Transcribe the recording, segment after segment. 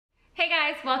Hey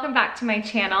guys, welcome back to my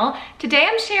channel. Today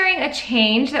I'm sharing a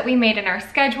change that we made in our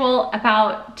schedule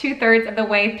about 2/3 of the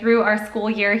way through our school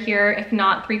year here, if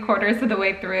not 3/4 of the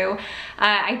way through.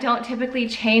 I don't typically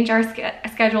change our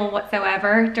schedule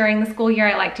whatsoever during the school year.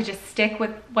 I like to just stick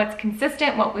with what's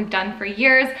consistent, what we've done for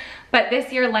years. But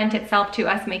this year lent itself to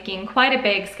us making quite a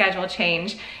big schedule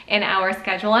change in our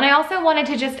schedule. And I also wanted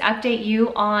to just update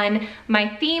you on my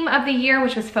theme of the year,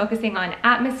 which was focusing on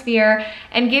atmosphere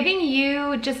and giving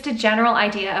you just a general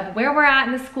idea of where we're at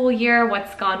in the school year,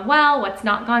 what's gone well, what's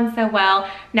not gone so well,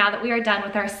 now that we are done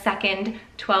with our second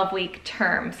 12-week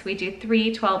terms. We do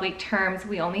 3 12-week terms.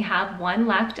 We only have one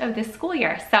left of this school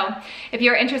year. So if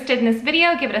you're interested in this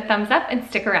video, give it a thumbs up and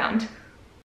stick around.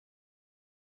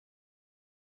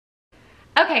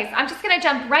 Okay, so I'm just gonna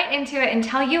jump right into it and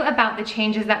tell you about the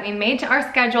changes that we made to our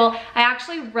schedule. I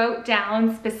actually wrote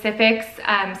down specifics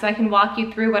so I can walk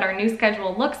you through what our new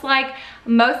schedule looks like.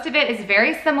 Most of it is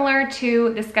very similar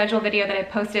to the schedule video that I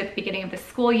posted at the beginning of the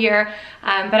school year,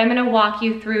 but I'm gonna walk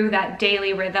you through that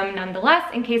daily rhythm nonetheless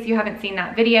in case you haven't seen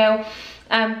that video.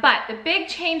 But the big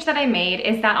change that I made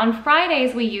is that on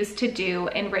Fridays we used to do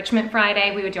Enrichment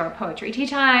Friday. We would do our poetry tea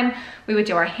time, we would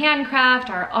do our handcraft,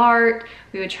 our art,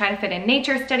 we would try to fit in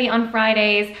nature study on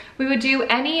Fridays. We would do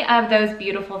any of those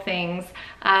beautiful things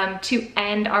to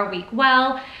end our week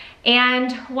well.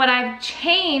 And what I've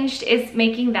changed is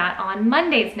making that on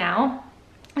Mondays now.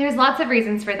 There's lots of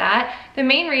reasons for that. The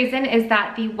main reason is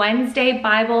that the Wednesday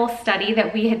Bible study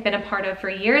that we had been a part of for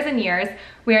years and years,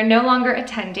 we are no longer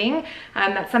attending.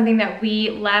 That's something that we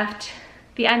left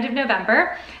the end of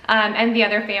November, and the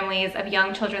other families of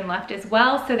young children left as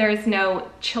well. So there's no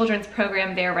children's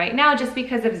program there right now just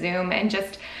because of Zoom and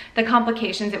just the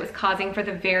complications it was causing for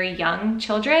the very young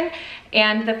children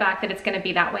and the fact that it's going to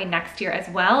be that way next year as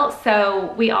well.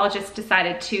 So we all just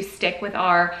decided to stick with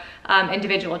our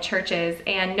individual churches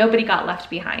and nobody got left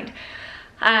behind.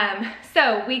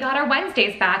 So we got our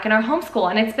Wednesdays back in our homeschool,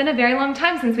 and it's been a very long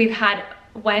time since we've had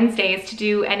Wednesdays to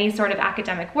do any sort of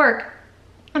academic work.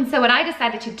 And so what I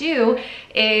decided to do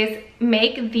is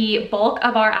make the bulk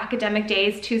of our academic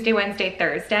days Tuesday, Wednesday,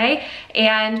 Thursday,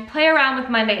 and play around with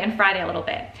Monday and Friday a little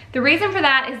bit. The reason for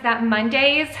that is that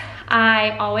Mondays,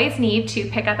 I always need to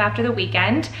pick up after the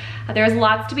weekend. There's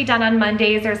lots to be done on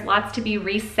Mondays. There's lots to be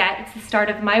reset. It's the start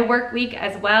of my work week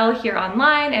as well here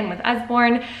online and with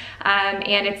Usborne.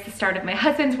 And it's the start of my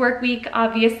husband's work week,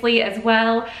 obviously, as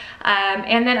well.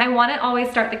 And then I want to always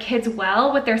start the kids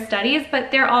well with their studies,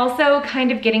 but they're also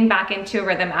kind of getting back into a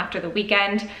rhythm after the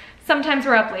weekend. Sometimes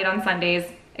we're up late on Sundays,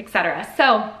 etc.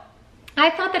 So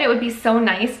I thought that it would be so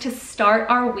nice to start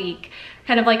our week,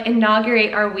 kind of like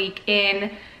inaugurate our week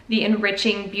in the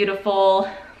enriching, beautiful,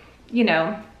 you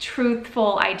know,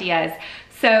 truthful ideas.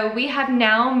 So we have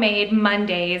now made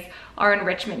Mondays our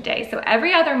enrichment day. So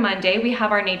every other Monday we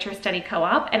have our nature study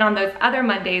co-op, and on those other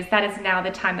Mondays, that is now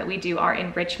the time that we do our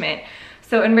enrichment.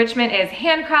 So enrichment is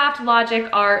handcraft, logic,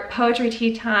 art, poetry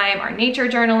tea time, our nature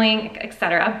journaling,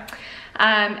 etc.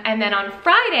 And then on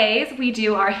Fridays, we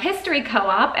do our history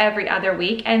co-op every other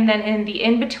week. And then in the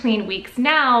in-between weeks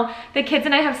now, the kids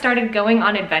and I have started going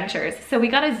on adventures. So we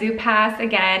got a zoo pass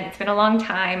again. It's been a long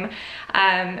time.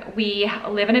 We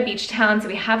live in a beach town, so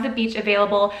we have the beach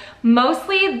available.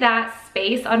 Mostly that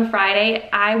space on Friday,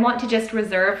 I want to just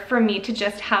reserve for me to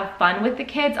just have fun with the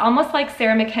kids, almost like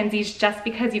Sarah Mackenzie's Just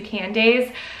Because You Can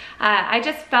days. I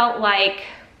just felt like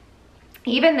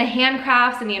even the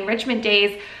handcrafts and the enrichment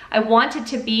days, I wanted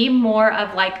to be more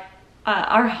of like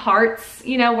our hearts,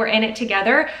 you know, we're in it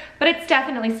together, but it's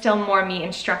definitely still more me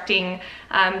instructing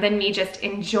than me just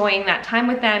enjoying that time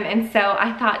with them. And so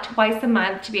I thought twice a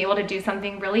month to be able to do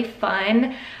something really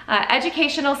fun,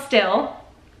 educational still,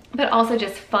 but also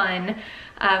just fun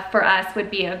for us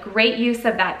would be a great use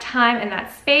of that time and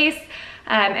that space.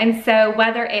 And so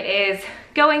whether it is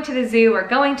going to the zoo or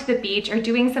going to the beach or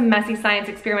doing some messy science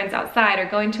experiments outside or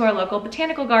going to our local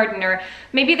botanical garden, or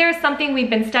maybe there's something we've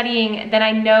been studying that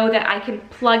I know that I can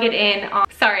plug it in on.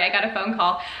 Sorry, I got a phone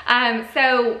call.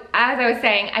 So as I was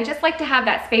saying, I just like to have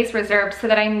that space reserved so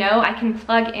that I know I can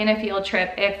plug in a field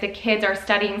trip if the kids are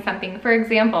studying something. For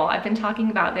example, I've been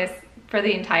talking about this for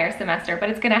the entire semester, but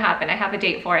it's gonna happen. I have a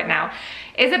date for it now.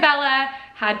 Isabella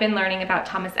had been learning about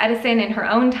Thomas Edison in her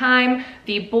own time.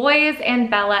 The boys and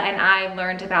Bella and I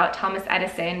learned about Thomas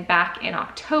Edison back in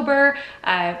October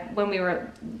when we were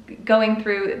going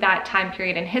through that time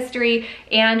period in history,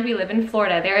 and we live in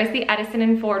Florida. There is the Edison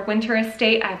and Ford Winter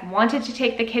Estate. I've wanted to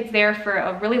take the kids there for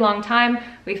a really long time.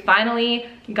 We finally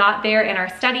got there in our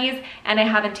studies, and I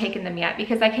haven't taken them yet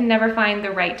because I can never find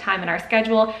the right time in our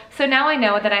schedule. So now I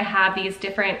know that I have these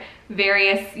different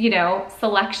various, you know,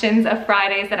 selections of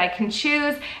Fridays that I can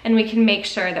choose, and we can make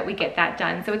sure that we get that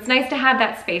done. So it's nice to have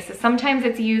that space. So sometimes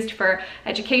it's used for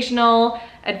educational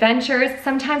adventures.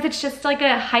 Sometimes it's just like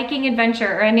a hiking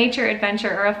adventure or a nature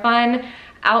adventure or a fun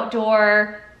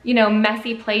outdoor, you know,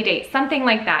 messy play date, something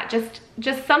like that.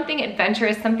 Just something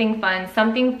adventurous, something fun,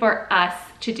 something for us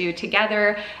to do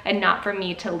together and not for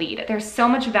me to lead. There's so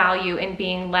much value in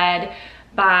being led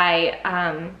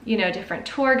by, you know, different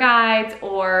tour guides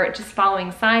or just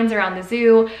following signs around the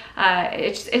zoo.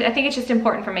 I think it's just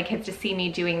important for my kids to see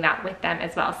me doing that with them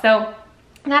as well. So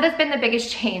that has been the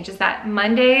biggest change, is that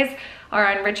Mondays are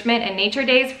our enrichment and nature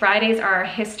days. Fridays are our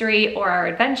history or our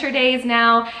adventure days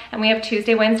now. And we have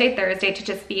Tuesday, Wednesday, Thursday to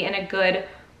just be in a good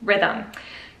rhythm.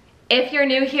 If you're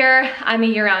new here, I'm a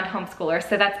year-round homeschooler,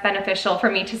 so that's beneficial for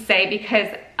me to say, because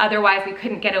otherwise we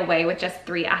couldn't get away with just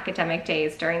 3 academic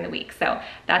days during the week. So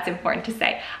that's important to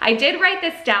say. I did write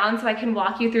this down so I can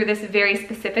walk you through this very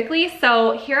specifically.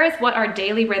 So here is what our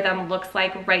daily rhythm looks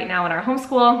like right now in our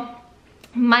homeschool.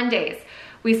 Mondays,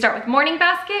 we start with morning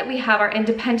basket. We have our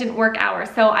independent work hour.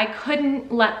 So I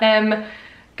couldn't let them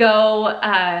go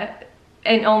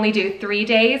and only do 3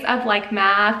 days of like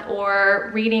math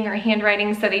or reading or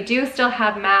handwriting. So they do still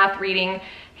have math, reading,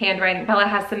 handwriting. Bella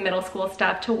has some middle school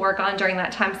stuff to work on during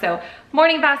that time. So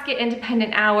morning basket,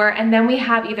 independent hour, and then we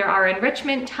have either our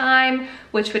enrichment time,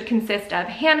 which would consist of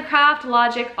handcraft,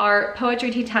 logic, art,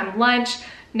 poetry, tea time, lunch,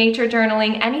 nature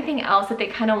journaling, anything else that they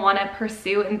kind of want to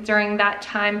pursue during that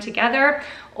time together,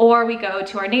 or we go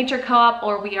to our nature co-op,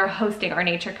 or we are hosting our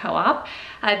nature co-op.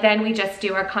 Then we just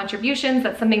do our contributions.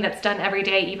 That's something that's done every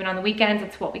day, even on the weekends.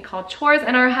 It's what we call chores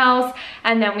in our house.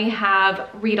 And then we have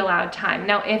read aloud time.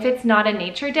 Now, if it's not a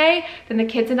nature day, then the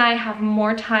kids and I have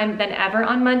more time than ever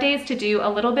on Mondays to do a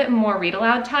little bit more read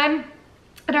aloud time.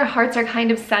 And our hearts are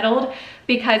kind of settled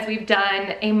because we've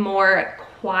done a more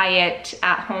quiet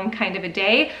at home kind of a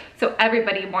day. So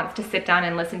everybody wants to sit down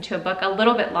and listen to a book a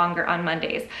little bit longer on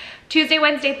Mondays. Tuesday,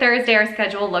 Wednesday, Thursday, our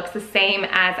schedule looks the same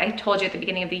as I told you at the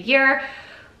beginning of the year.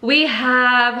 We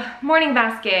have morning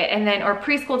basket and then, or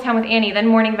preschool time with Annie, then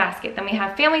morning basket. Then we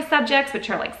have family subjects, which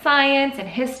are like science and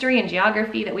history and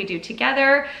geography that we do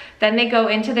together. Then they go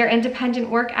into their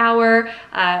independent work hour.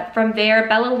 From there,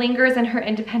 Bella lingers in her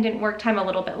independent work time a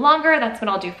little bit longer. That's when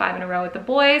I'll do 5 in a row with the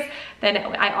boys. Then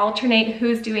I alternate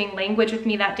who's doing language with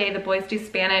me that day. The boys do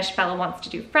Spanish, Bella wants to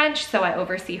do French, so I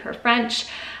oversee her French.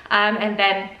 And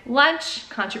then lunch,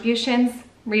 contributions,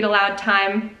 read aloud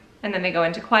time, and then they go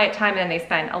into quiet time, and then they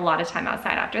spend a lot of time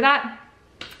outside after that.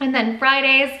 And then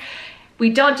Fridays,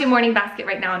 we don't do morning basket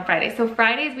right now on Fridays. So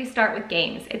Fridays we start with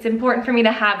games. It's important for me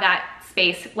to have that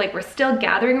space, like we're still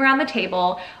gathering around the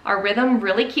table. Our rhythm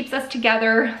really keeps us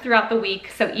together throughout the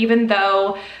week. So even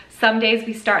though some days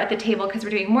we start at the table because we're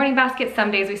doing morning basket,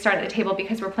 some days we start at the table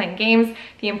because we're playing games,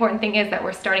 the important thing is that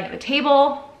we're starting at the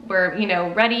table, we're, you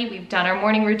know, ready, we've done our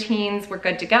morning routines, we're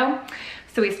good to go.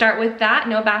 So we start with that,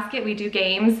 no basket, we do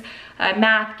games,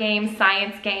 math games,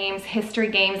 science games, history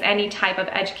games, any type of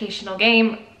educational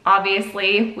game.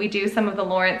 Obviously, we do some of the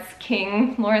Lawrence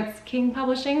King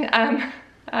Publishing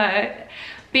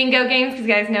bingo games, because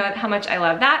you guys know how much I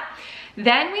love that.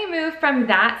 Then we move from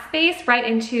that space right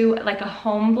into like a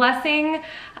home blessing,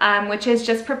 which is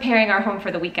just preparing our home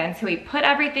for the weekend. So we put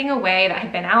everything away that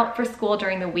had been out for school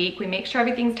during the week. We make sure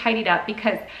everything's tidied up,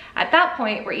 because at that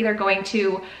point, we're either going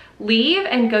to leave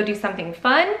and go do something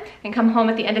fun and come home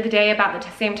at the end of the day about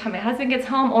the same time my husband gets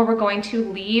home, or we're going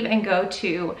to leave and go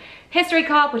to history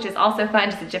co-op, which is also fun,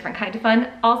 just a different kind of fun,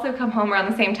 also come home around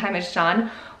the same time as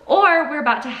John, or we're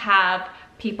about to have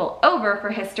people over for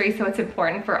history, so it's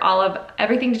important for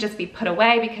everything to just be put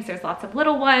away, because there's lots of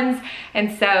little ones,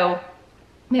 and so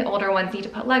the older ones need to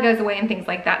put Legos away and things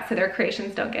like that so their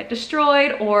creations don't get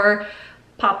destroyed or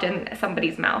popped in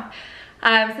somebody's mouth.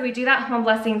 So we do that home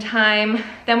blessing time.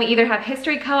 Then we either have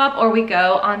history co-op or we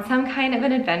go on some kind of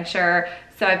an adventure.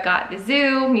 So I've got the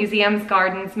zoo, museums,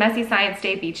 gardens, messy science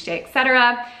day, beach day,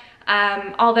 etc.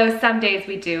 Although some days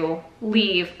we do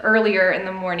leave earlier in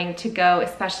the morning to go,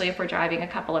 especially if we're driving a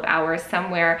couple of hours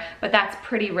somewhere, but that's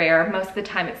pretty rare. Most of the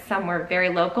time it's somewhere very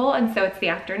local, and so it's the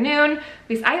afternoon.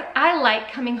 Because I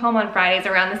like coming home on Fridays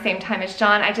around the same time as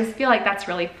John. I just feel like that's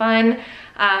really fun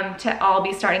to all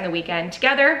be starting the weekend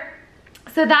together.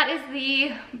 So that is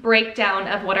the breakdown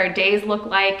of what our days look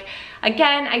like.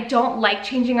 Again, I don't like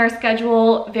changing our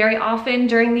schedule very often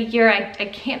during the year. I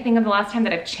can't think of the last time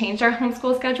that I've changed our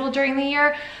homeschool schedule during the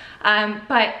year,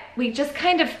 but we just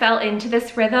kind of fell into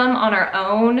this rhythm on our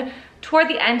own toward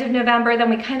the end of November. Then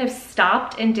we kind of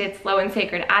stopped and did Slow and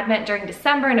Sacred Advent during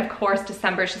December, and of course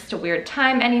December is just a weird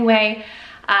time anyway.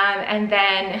 And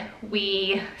then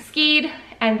we skied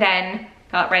and then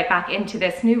got right back into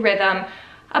this new rhythm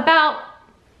about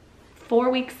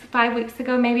 5 weeks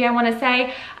ago, maybe, I want to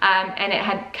say, and it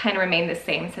had kind of remained the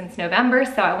same since November,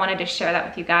 so I wanted to share that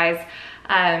with you guys.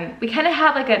 We kind of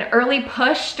have like an early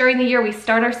push during the year. We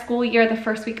start our school year the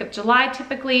first week of July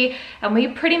typically, and we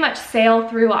pretty much sail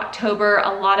through October.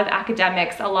 A lot of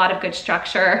academics, a lot of good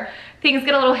structure. Things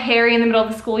get a little hairy in the middle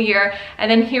of the school year, and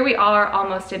then here we are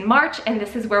almost in March, and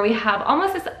this is where we have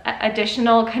almost this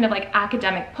additional kind of like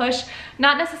academic push.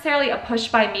 Not necessarily a push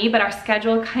by me, but our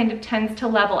schedule kind of tends to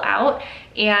level out,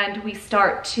 and we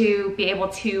start to be able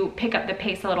to pick up the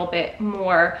pace a little bit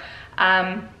more.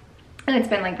 And it's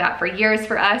been like that for years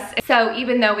for us. So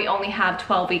even though we only have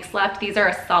 12 weeks left, these are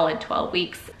a solid 12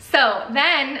 weeks. So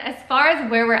then, as far as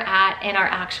where we're at in our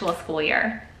actual school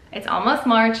year, it's almost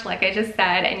March, like I just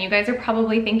said, and you guys are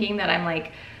probably thinking that I'm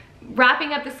like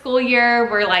wrapping up the school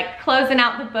year, we're like closing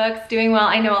out the books, doing well.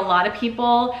 I know a lot of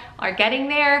people are getting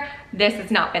there. This has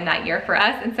not been that year for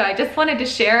us, and so I just wanted to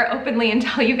share openly and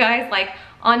tell you guys, like,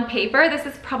 on paper, this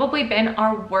has probably been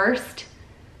our worst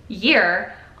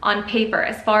year on paper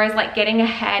as far as like getting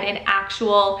ahead in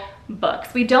actual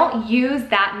books. We don't use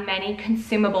that many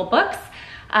consumable books,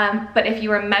 but if you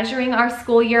were measuring our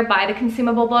school year by the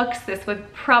consumable books, this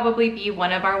would probably be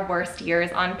one of our worst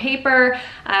years on paper.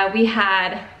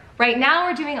 Right now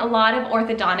we're doing a lot of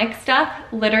orthodontic stuff.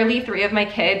 Literally 3 of my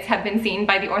kids have been seen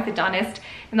by the orthodontist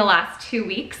in the last 2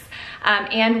 weeks.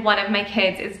 And one of my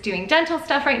kids is doing dental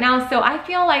stuff right now. So I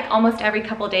feel like almost every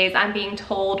couple days I'm being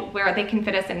told where they can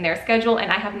fit us in their schedule,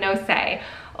 and I have no say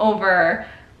over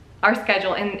our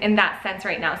schedule in that sense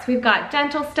right now. So we've got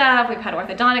dental stuff, we've had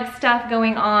orthodontic stuff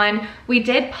going on. We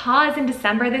did pause in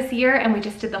December this year, and we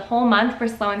just did the whole month for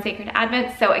Slow and Sacred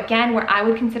Advent. So again, where I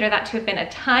would consider that to have been a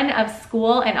ton of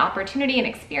school and opportunity and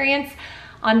experience,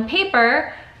 on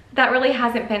paper, that really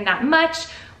hasn't been that much.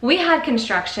 We had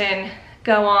construction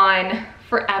go on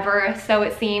forever, so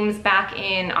it seems, back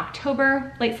in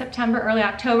October, late September, early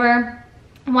October,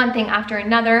 one thing after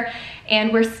another,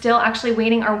 and we're still actually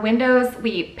waiting our windows.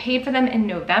 We paid for them in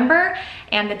November,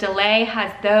 and the delay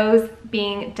has those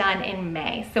being done in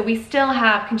May. So we still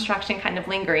have construction kind of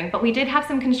lingering, but we did have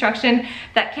some construction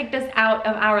that kicked us out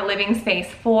of our living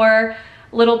space for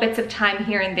little bits of time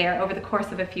here and there over the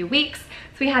course of a few weeks.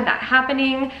 So we had that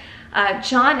happening.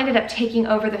 John ended up taking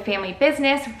over the family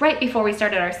business right before we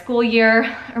started our school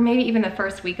year, or maybe even the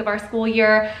first week of our school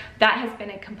year. That has been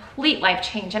a complete life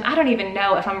change, and I don't even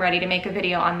know if I'm ready to make a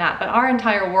video on that, but our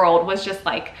entire world was just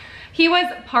like, he was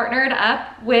partnered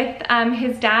up with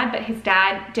his dad, but his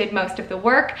dad did most of the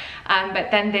work.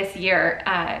 But then this year,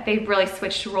 they really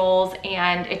switched roles,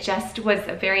 and it just was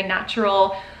a very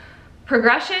natural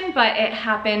progression, but it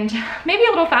happened maybe a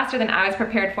little faster than I was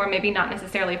prepared for, maybe not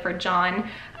necessarily for John.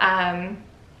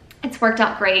 It's worked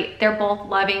out great. They're both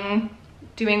loving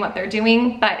doing what they're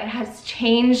doing, but it has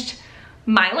changed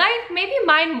my life, maybe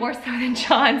mine more so than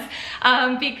John's,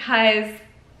 because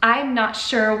I'm not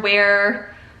sure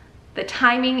where the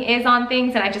timing is on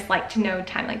things, and I just like to know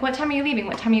time, like what time are you leaving,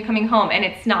 what time are you coming home,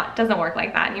 and doesn't work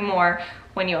like that anymore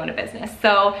when you own a business.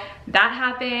 So that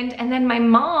happened. And then my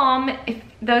mom, if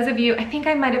those of you, I think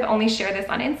I might have only shared this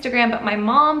on Instagram, but my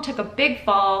mom took a big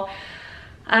fall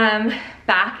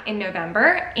back in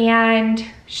November, and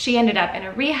she ended up in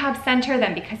a rehab center.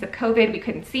 Then because of COVID, we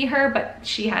couldn't see her, but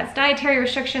she has dietary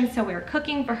restrictions, so we were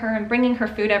cooking for her and bringing her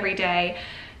food every day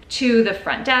to the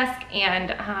front desk.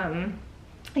 And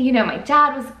you know, my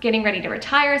dad was getting ready to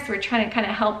retire, so we're trying to kind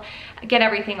of help get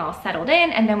everything all settled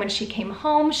in. And then when she came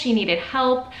home, she needed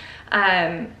help.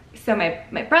 So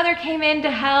my brother came in to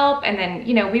help, and then,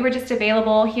 you know, we were just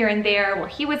available here and there while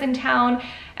he was in town.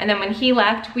 And then when he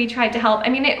left, we tried to help. I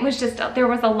mean, it was just, there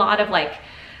was a lot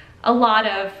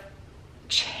of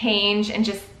change and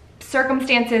just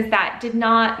circumstances that did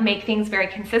not make things very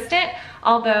consistent.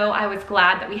 Although I was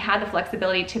glad that we had the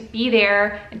flexibility to be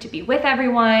there and to be with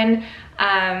everyone.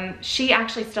 She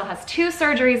actually still has 2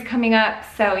 surgeries coming up,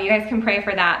 so you guys can pray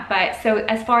for that. But so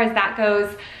as far as that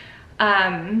goes,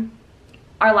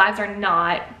 our lives are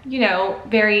not, you know,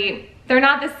 they're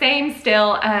not the same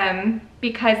still,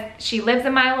 because she lives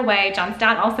a mile away. John's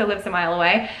dad also lives a mile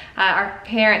away. Our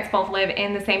parents both live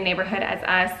in the same neighborhood as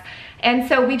us. And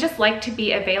so we just like to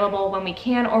be available when we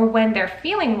can, or when they're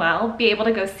feeling well, be able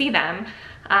to go see them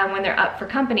when they're up for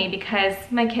company, because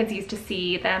my kids used to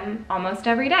see them almost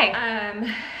every day.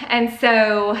 And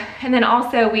then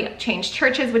also we changed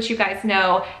churches, which you guys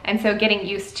know. And so getting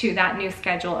used to that new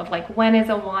schedule of like, when is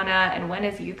Awana and when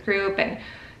is youth group, and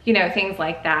you know, things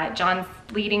like that. John's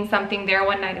leading something there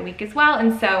one night a week as well.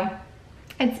 And so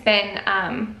it's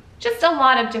been just a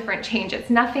lot of different changes.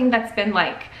 Nothing that's been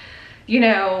like, you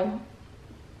know,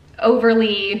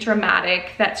 overly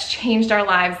dramatic that's changed our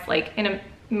lives like in a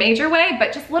major way,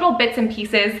 but just little bits and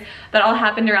pieces that all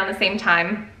happened around the same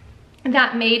time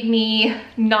that made me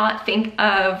not think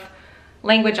of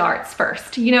language arts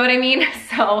first. You know what I mean?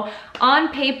 So on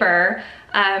paper,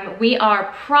 we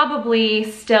are probably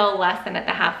still less than at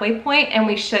the halfway point, and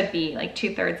we should be like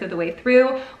 2/3 of the way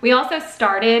through. We also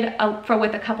started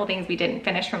with a couple things we didn't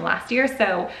finish from last year.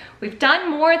 So we've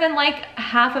done more than like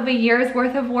half of a year's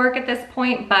worth of work at this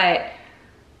point, but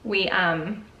we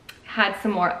had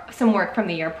some work from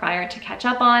the year prior to catch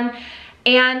up on.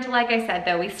 And like I said,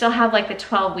 though, we still have like the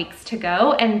 12 weeks to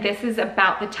go. And this is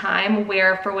about the time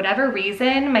where, for whatever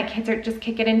reason, my kids are just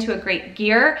kicking into a great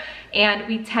gear and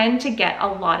we tend to get a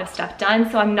lot of stuff done.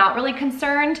 So I'm not really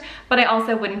concerned, but I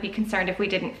also wouldn't be concerned if we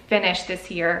didn't finish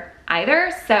this year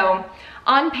either. So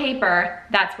on paper,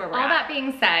 that's where we're at. All that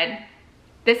being said,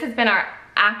 this has been our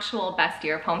actual best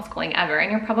year of homeschooling ever.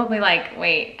 And you're probably like,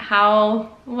 wait,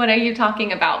 what are you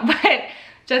talking about? But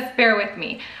just bear with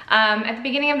me. At the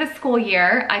beginning of the school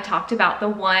year, I talked about the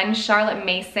one Charlotte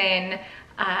Mason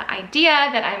idea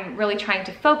that I'm really trying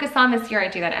to focus on this year. I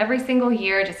do that every single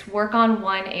year, just work on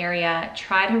one area,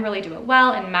 try to really do it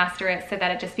well and master it so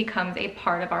that it just becomes a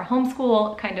part of our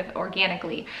homeschool kind of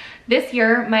organically. This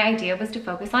year, my idea was to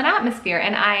focus on atmosphere.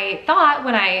 And I thought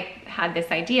when I had this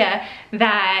idea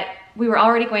that we were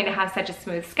already going to have such a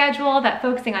smooth schedule that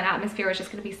focusing on atmosphere was just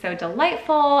gonna be so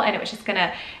delightful and it was just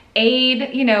gonna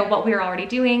aid, you know, what we were already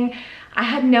doing. I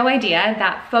had no idea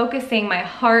that focusing my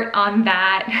heart on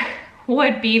that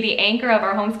would be the anchor of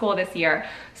our homeschool this year.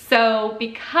 So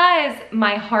because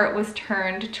my heart was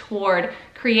turned toward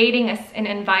creating an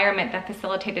environment that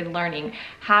facilitated learning,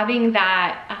 having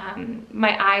that,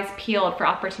 my eyes peeled for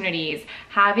opportunities,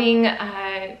 having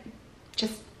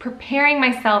just preparing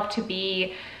myself to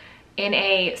be in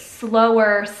a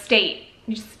slower state,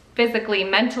 just physically,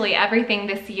 mentally, everything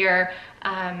this year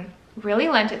really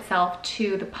lent itself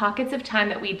to the pockets of time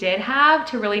that we did have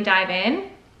to really dive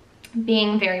in,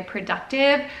 being very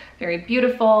productive, very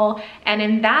beautiful. And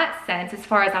in that sense, as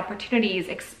far as opportunities,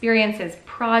 experiences,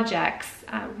 projects,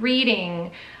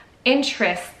 reading,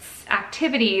 interests,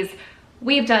 activities,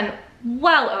 we've done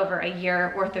well over a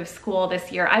year worth of school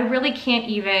this year. I really can't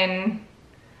even,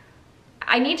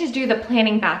 I need to do the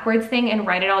planning backwards thing and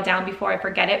write it all down before I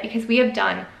forget it, because we have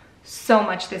done so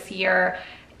much this year.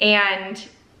 And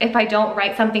if I don't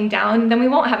write something down, then we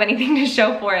won't have anything to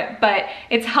show for it. But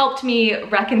it's helped me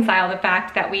reconcile the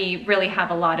fact that we really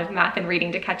have a lot of math and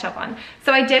reading to catch up on.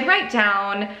 So I did write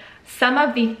down some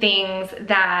of the things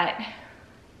that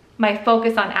my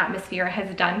focus on atmosphere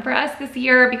has done for us this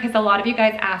year, because a lot of you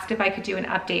guys asked if I could do an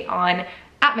update on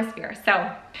atmosphere.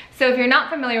 So if you're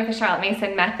not familiar with the Charlotte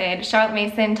Mason method, Charlotte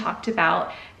Mason talked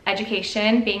about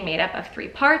education being made up of 3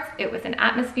 parts. It was an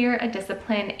atmosphere, a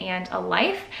discipline, and a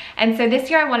life. And so this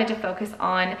year I wanted to focus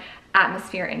on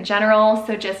atmosphere in general.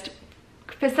 So just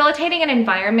facilitating an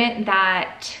environment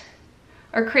that,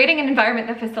 or creating an environment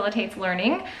that facilitates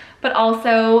learning, but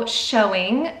also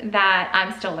showing that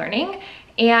I'm still learning,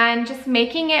 and just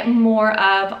making it more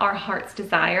of our heart's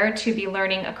desire to be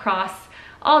learning across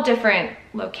all different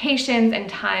locations and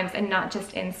times and not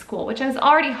just in school, which I was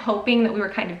already hoping that we were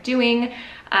kind of doing,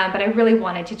 but I really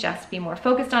wanted to just be more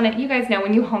focused on it. You guys know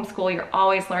when you homeschool, you're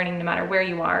always learning no matter where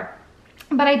you are.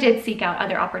 But I did seek out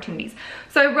other opportunities.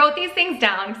 So I wrote these things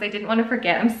down because I didn't want to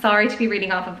forget. I'm sorry to be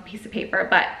reading off of a piece of paper,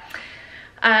 but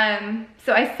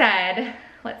so I said,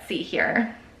 let's see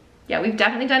here. Yeah, we've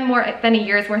definitely done more than a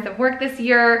year's worth of work this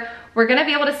year. We're gonna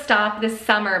be able to stop this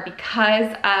summer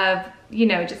because of, you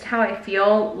know, just how I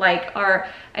feel like our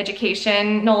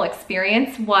educational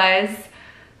experience was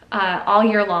all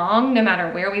year long, no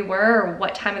matter where we were or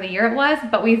what time of the year it was,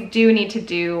 but we do need to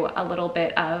do a little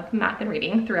bit of math and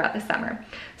reading throughout the summer.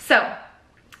 So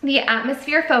the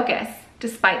atmosphere focus,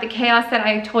 despite the chaos that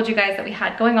I told you guys that we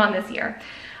had going on this year,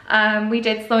 we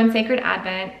did Slow and Sacred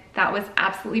Advent. That was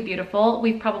absolutely beautiful.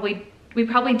 We probably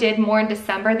did more in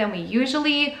December than we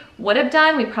usually would have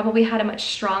done. We probably had a much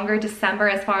stronger December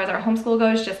as far as our homeschool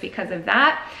goes just because of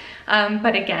that.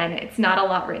 But again, it's not a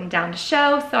lot written down to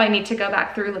show, so I need to go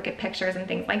back through, look at pictures and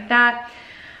things like that.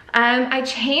 I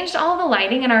changed all the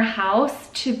lighting in our house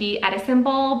to be Edison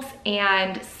bulbs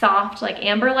and soft like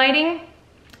amber lighting,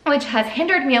 which has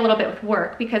hindered me a little bit with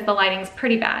work because the lighting's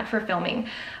pretty bad for filming.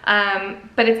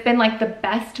 But it's been like the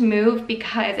best move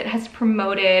because it has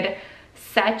promoted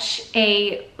such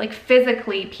a like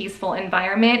physically peaceful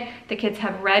environment. The kids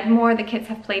have read more, the kids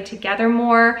have played together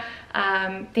more.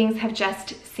 Things have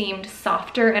just seemed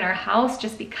softer in our house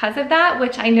just because of that,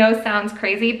 which I know sounds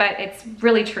crazy, but it's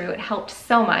really true. It helped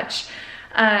so much.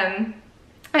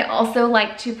 I also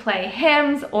like to play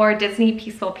hymns or Disney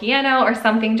peaceful piano or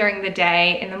something during the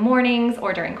day in the mornings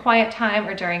or during quiet time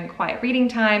or during quiet reading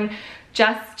time,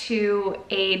 just to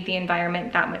aid the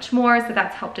environment that much more, so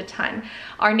that's helped a ton.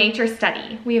 Our nature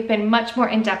study. We have been much more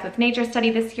in depth with nature study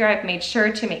this year. I've made sure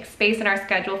to make space in our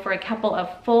schedule for a couple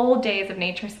of full days of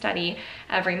nature study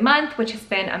every month, which has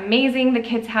been amazing. The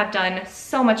kids have done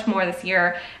so much more this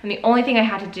year, and the only thing I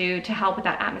had to do to help with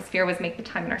that atmosphere was make the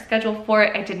time in our schedule for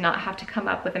it. I did not have to come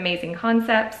up with amazing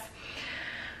concepts.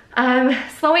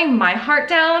 Slowing my heart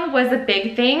down was a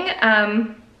big thing.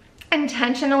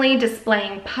 Intentionally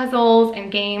displaying puzzles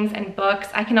and games and books.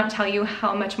 I cannot tell you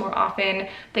how much more often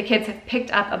the kids have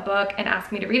picked up a book and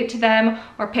asked me to read it to them,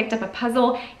 or picked up a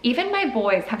puzzle. Even my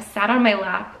boys have sat on my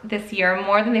lap this year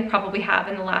more than they probably have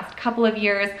in the last couple of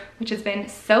years, which has been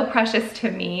so precious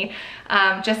to me,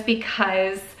 just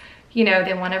because, you know,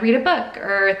 they want to read a book,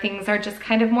 or things are just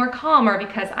kind of more calm, or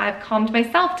because I've calmed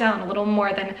myself down a little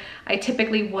more than I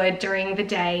typically would during the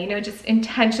day. You know, just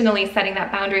intentionally setting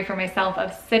that boundary for myself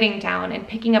of sitting down and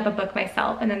picking up a book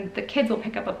myself, and then the kids will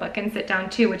pick up a book and sit down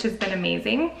too, which has been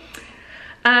amazing.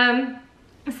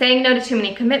 Saying no to too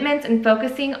many commitments and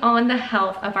focusing on the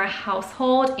health of our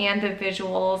household and the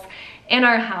visuals in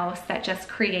our house that just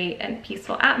create a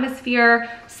peaceful atmosphere.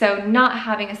 So not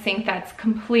having a sink that's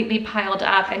completely piled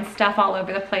up and stuff all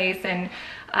over the place, and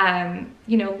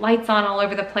you know, lights on all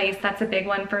over the place. That's a big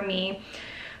one for me.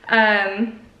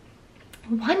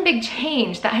 One big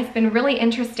change that has been really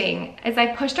interesting is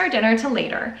I pushed our dinner to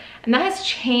later, and that has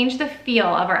changed the feel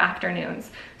of our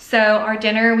afternoons. So our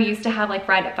dinner, we used to have like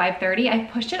right at 5:30. I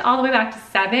pushed it all the way back to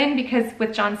 7 because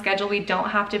with John's schedule, we don't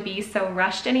have to be so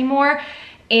rushed anymore.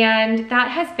 And that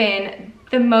has been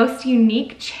the most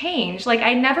unique change. Like,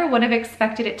 I never would have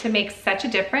expected it to make such a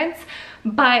difference,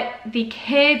 but the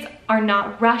kids are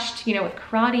not rushed, you know, with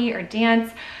karate or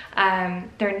dance.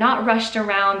 They're not rushed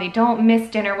around. They don't miss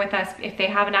dinner with us if they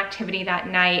have an activity that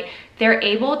night. They're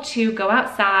able to go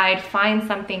outside, find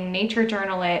something, nature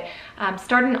journal it,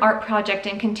 start an art project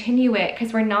and continue it,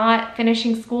 because we're not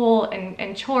finishing school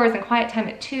and chores and quiet time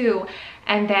at 2,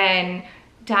 and then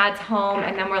Dad's home,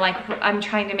 and then we're like, I'm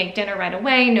trying to make dinner right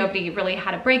away. Nobody really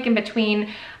had a break in between.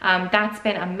 That's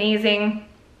been amazing.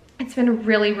 It's been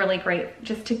really, really great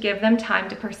just to give them time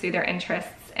to pursue their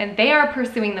interests, and they are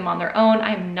pursuing them on their own.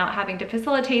 I'm not having to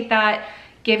facilitate that.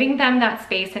 Giving them that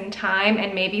space and time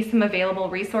and maybe some available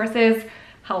resources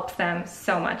helps them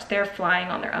so much. They're flying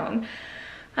on their own.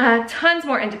 Tons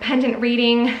more independent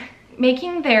reading.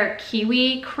 Making their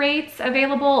Kiwi crates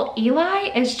available. Eli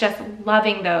is just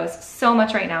loving those so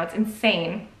much right now. It's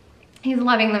insane. He's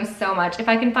loving them so much. If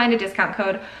I can find a discount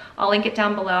code, I'll link it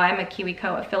down below. I'm a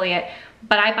KiwiCo affiliate,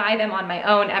 but I buy them on my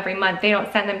own every month. They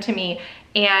don't send them to me.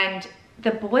 And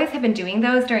the boys have been doing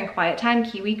those during quiet time,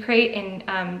 Kiwi Crate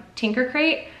and Tinker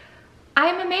Crate.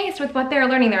 I'm amazed with what they're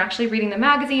learning. They're actually reading the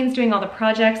magazines, doing all the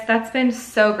projects. That's been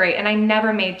so great. And I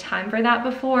never made time for that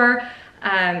before.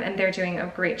 And they're doing a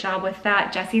great job with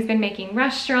that. Jesse's been making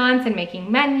restaurants and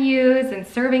making menus and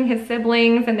serving his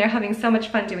siblings, and they're having so much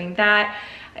fun doing that.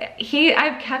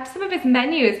 I've kept some of his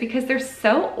menus because they're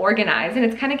so organized, and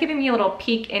it's kind of giving me a little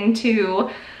peek into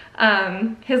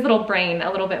his little brain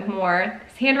a little bit more.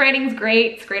 His handwriting's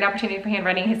great. It's a great opportunity for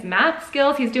handwriting. His math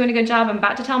skills, he's doing a good job. I'm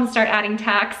about to tell him to start adding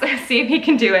tax, see if he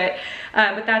can do it.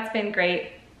 But that's been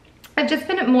great. I've just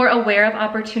been more aware of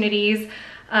opportunities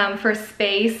for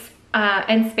space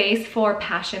and space for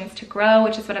passions to grow,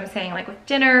 which is what I'm saying, like with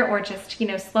dinner or just, you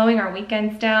know, slowing our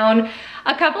weekends down.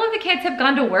 A couple of the kids have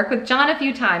gone to work with John a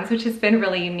few times, which has been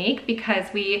really unique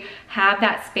because we have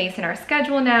that space in our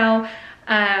schedule now.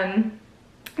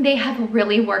 They have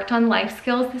really worked on life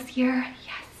skills this year.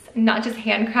 Yes, not just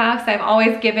handcrafts. I've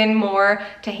always given more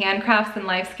to handcrafts than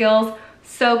life skills.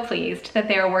 So pleased that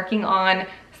they are working on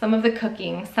some of the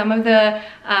cooking, some of the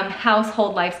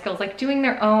household life skills, like doing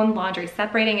their own laundry,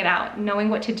 separating it out, knowing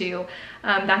what to do.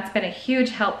 That's been a huge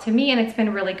help to me, and it's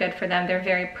been really good for them. They're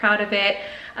very proud of it.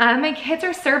 My kids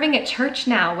are serving at church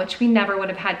now, which we never would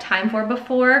have had time for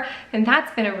before, and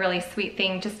that's been a really sweet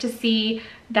thing, just to see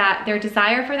that their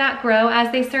desire for that grow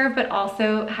as they serve, but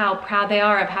also how proud they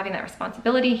are of having that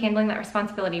responsibility, handling that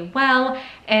responsibility well,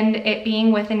 and it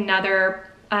being with another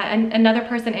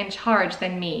person in charge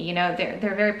than me. You know,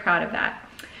 they're very proud of that.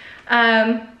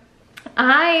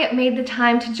 I made the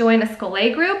time to join a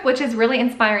Scholé group, which is really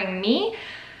inspiring me.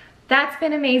 That's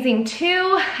been amazing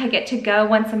too. I get to go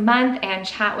once a month and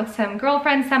chat with some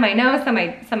girlfriends, some I know, some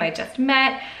I just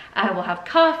met. We'll have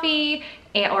coffee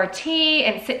or tea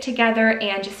and sit together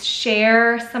and just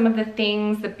share some of the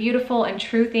things, the beautiful and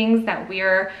true things that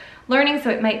we're learning. So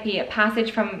it might be a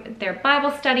passage from their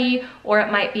Bible study, or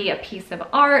it might be a piece of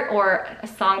art, or a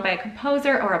song by a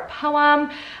composer, or a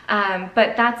poem.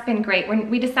 But that's been great. When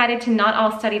we decided to not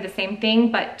all study the same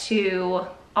thing, but to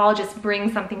all just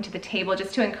bring something to the table,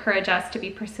 just to encourage us to be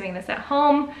pursuing this at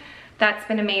home. That's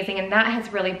been amazing, and that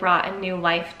has really brought a new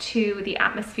life to the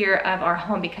atmosphere of our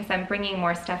home, because I'm bringing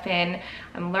more stuff in,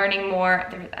 I'm learning more,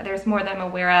 there's more that I'm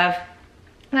aware of.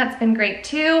 That's been great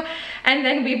too. And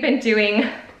then we've been doing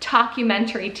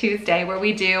Documentary Tuesday, where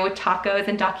we do tacos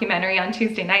and documentary on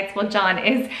Tuesday nights. Well, John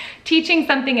is teaching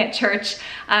something at church.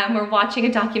 We're watching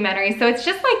a documentary. So it's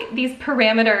just like these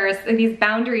parameters, these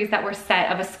boundaries that were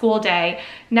set of a school day.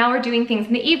 Now we're doing things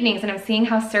in the evenings, and I'm seeing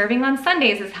how serving on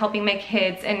Sundays is helping my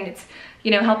kids, and it's, you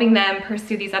know, helping them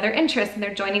pursue these other interests, and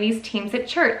they're joining these teams at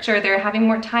church, or they're having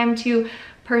more time to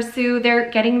pursue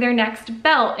getting their next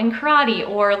belt in karate,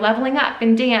 or leveling up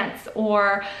in dance,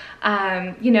 or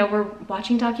you know, we're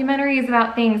watching documentaries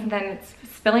about things, and then it's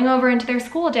spilling over into their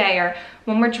school day, or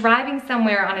when we're driving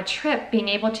somewhere on a trip, being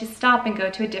able to stop and go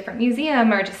to a different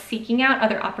museum, or just seeking out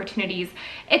other opportunities.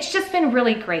 It's just been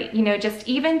really great, you know, just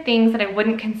even things that I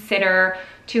wouldn't consider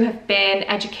to have been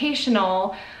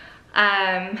educational,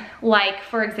 like,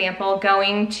 for example,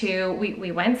 going to,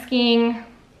 we went skiing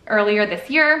earlier this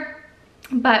year,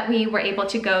 but we were able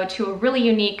to go to a really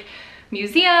unique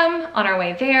museum on our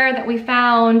way there that we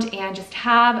found, and just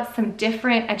have some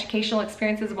different educational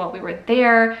experiences while we were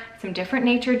there, some different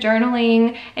nature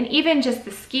journaling, and even just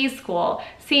the ski school,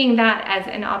 seeing that as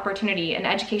an opportunity, an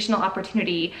educational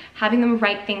opportunity, having them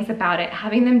write things about it,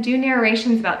 having them do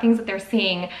narrations about things that they're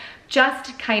seeing,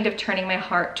 just kind of turning my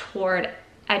heart toward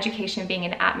education being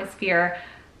an atmosphere,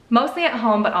 mostly at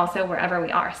home, but also wherever we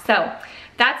are. So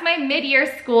that's my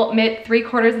mid-year school,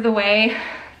 three-quarters of the way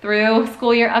through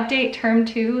school year update, term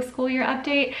 2 school year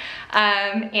update,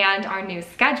 and our new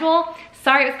schedule.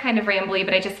 Sorry it was kind of rambly,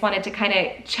 but I just wanted to kind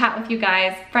of chat with you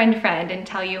guys, friend, and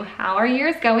tell you how our year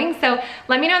is going. So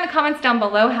let me know in the comments down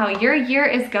below how your year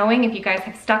is going, if you guys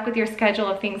have stuck with your schedule,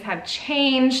 if things have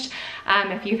changed,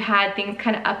 if you've had things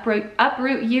kind of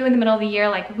uproot you in the middle of the year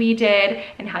like we did,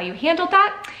 and how you handled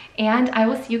that. And I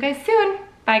will see you guys soon.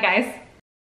 Bye, guys.